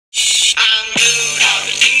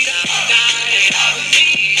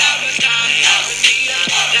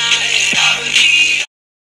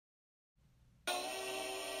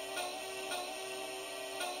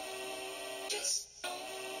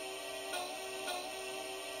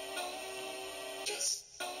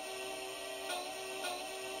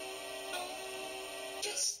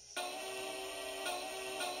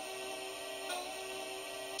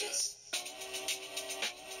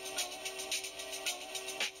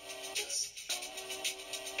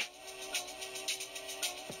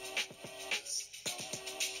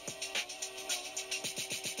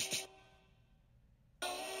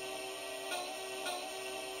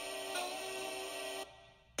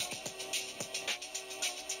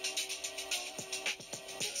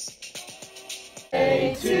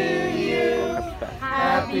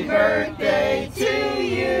Happy birthday to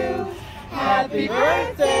you. Happy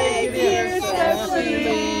birthday, dear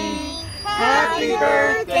Cecily. Happy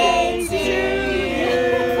birthday to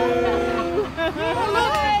you.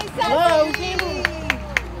 Hello.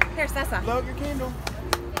 Here, Sessa. Blow your candle.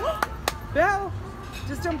 Belle,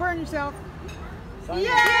 just don't burn yourself. Yay!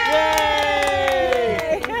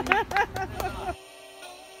 Yay!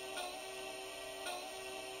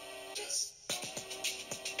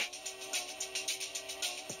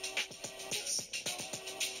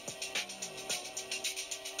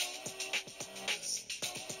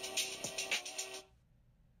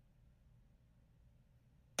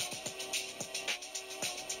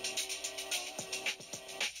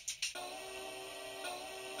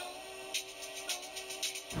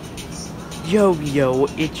 Yo,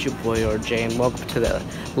 it's your boy RJ, and welcome to the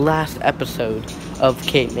last episode of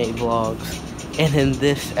Cape May Vlogs. And in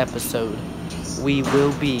this episode, we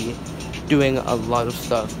will be doing a lot of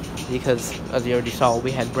stuff because, as you already saw,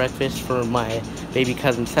 we had breakfast for my baby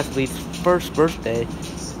cousin Cecily's first birthday,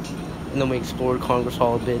 and then we explored Congress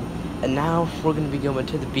Hall a bit. And now we're going to be going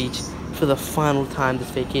to the beach for the final time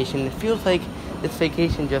this vacation. It feels like this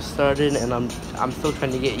vacation just started, and I'm still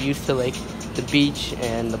trying to get used to like the beach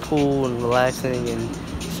and the pool and relaxing and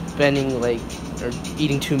spending or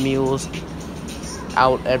eating 2 meals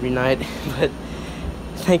out every night. But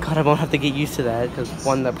thank God I won't have to get used to that, because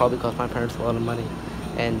one, that probably cost my parents a lot of money,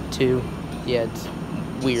 and two, yeah, it's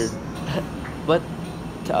weird. But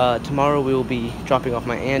tomorrow we will be dropping off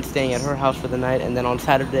my aunt, staying at her house for the night, and then on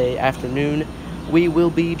Saturday afternoon we will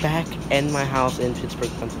be back in my house in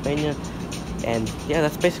Pittsburgh, Pennsylvania. And yeah,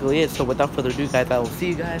 that's basically it. So without further ado, guys, I will see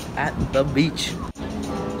you guys at the beach.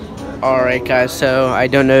 Alright guys, so I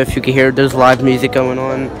don't know if you can hear, there's live music going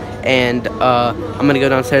on, and I'm gonna go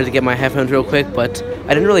downstairs to get my headphones real quick. But I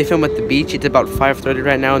didn't really film at the beach. It's about 5:30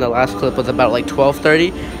 right now, and the last clip was about like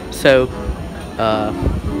 12:30. So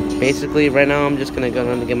basically right now I'm just gonna go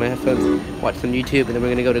down to get my headphones, watch some YouTube, and then we're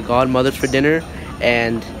gonna go to Godmother's for dinner.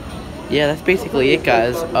 And yeah, that's basically it,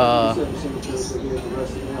 guys.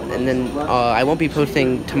 And then I won't be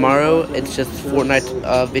posting tomorrow. It's just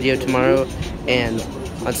Fortnite video tomorrow, and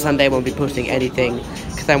on Sunday I won't be posting anything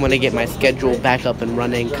because I want to get my schedule back up and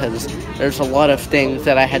running, because there's a lot of things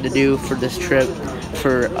that I had to do for this trip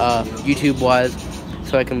for YouTube wise,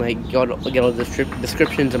 so I can like get all the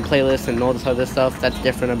descriptions and playlists and all this other stuff that's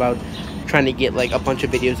different about trying to get like a bunch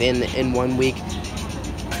of videos in 1 week.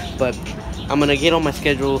 But I'm gonna get on my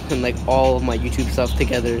schedule and like all of my YouTube stuff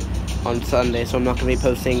together on Sunday, so I'm not going to be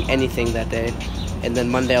posting anything that day. And then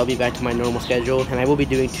Monday I'll be back to my normal schedule, and I will be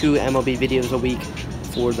doing 2 MLB videos a week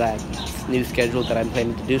for that new schedule that I'm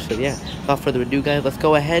planning to do. So yeah, without further ado, guys, let's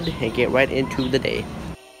go ahead and get right into the day.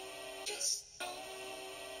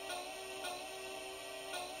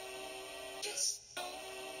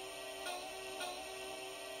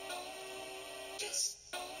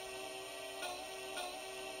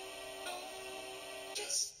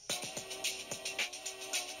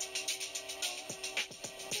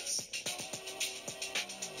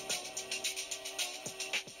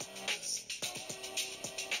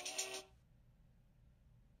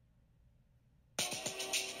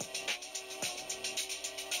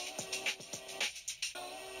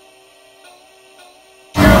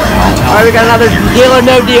 Alright, we got another Deal or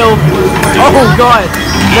No Deal. Oh god.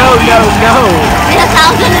 No. It's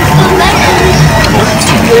 1,000 and still there.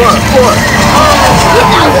 4. Oh,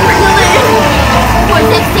 1,000 still there.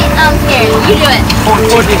 416. I'm scared. You do it.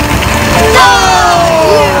 440. No!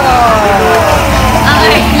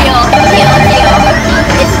 Alright, deal.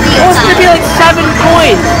 It's deal It's gonna be like 7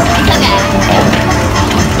 coins. Okay.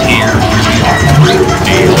 Here is your real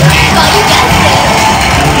deal.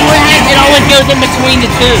 Well, you guessed it. It always goes in between the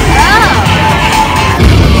two. Oh.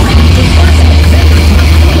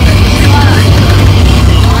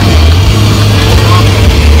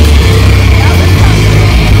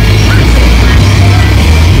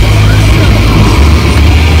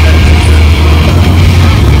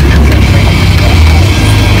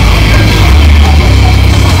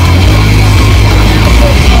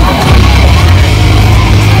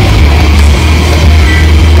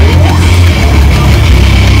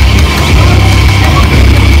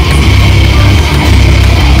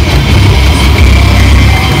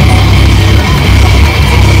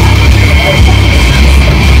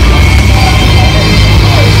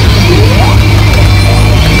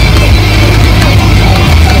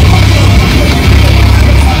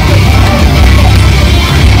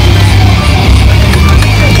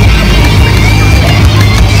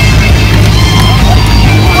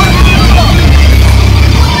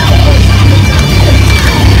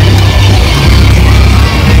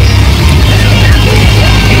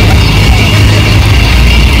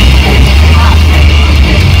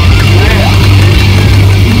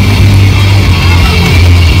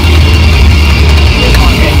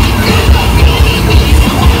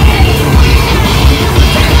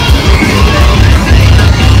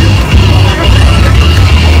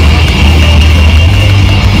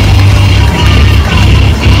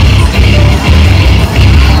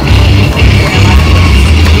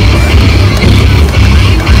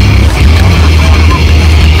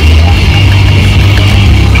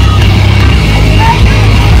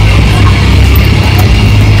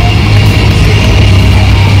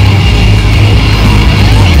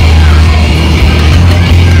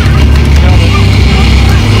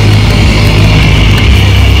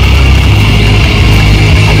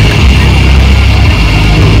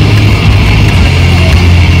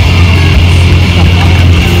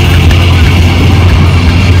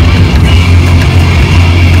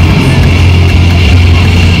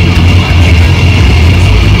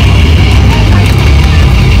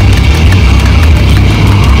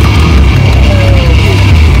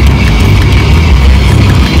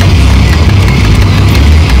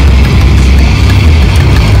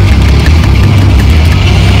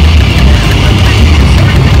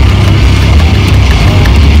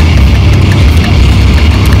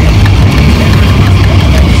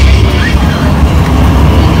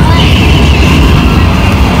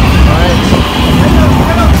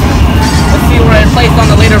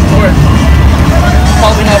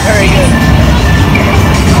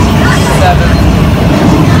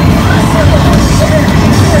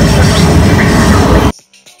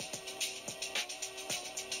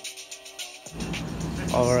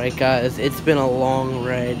 Alright guys, it's been a long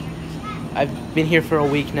ride. I've been here for a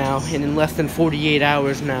week now, and in less than 48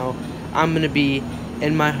 hours now, I'm gonna be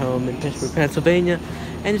in my home in Pittsburgh, Pennsylvania,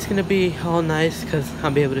 and it's gonna be all nice because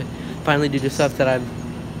I'll be able to finally do the stuff that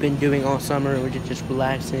I've been doing all summer, which is just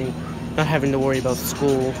relaxing, not having to worry about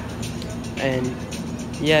school. And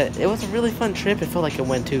yeah, it was a really fun trip. It felt like it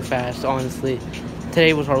went too fast, honestly.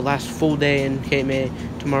 Today was our last full day in Cape May.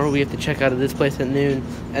 Tomorrow we have to check out of this place at noon,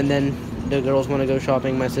 and then the girls want to go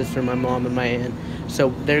shopping, my sister, my mom, and my aunt.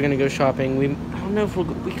 So they're going to go shopping. I don't know if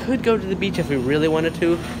we could go to the beach if we really wanted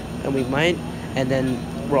to, and we might. And then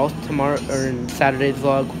we're also tomorrow, or in Saturday's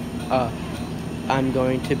vlog, I'm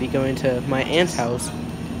going to be going to my aunt's house,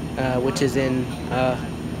 which is in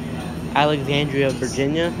Alexandria,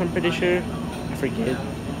 Virginia, I'm pretty sure. I forget.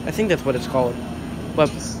 I think that's what it's called.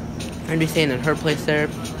 But I'm going to be staying in her place there.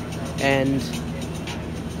 And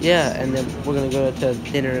yeah, and then we're going to go to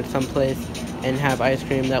dinner at some place and have ice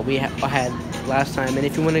cream that we had last time. And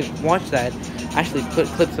if you want to watch that, I actually put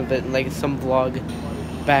clips of it in like some vlog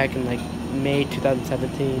back in like May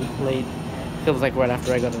 2017, late. Feels like right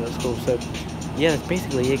after I got out of school. So yeah, that's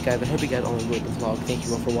basically it, guys. I hope you guys all enjoyed the vlog. Thank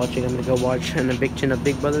you all for watching. I'm gonna go watch an eviction of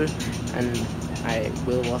Big Brother, and I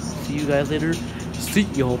will see you guys later. See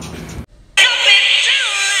y'all.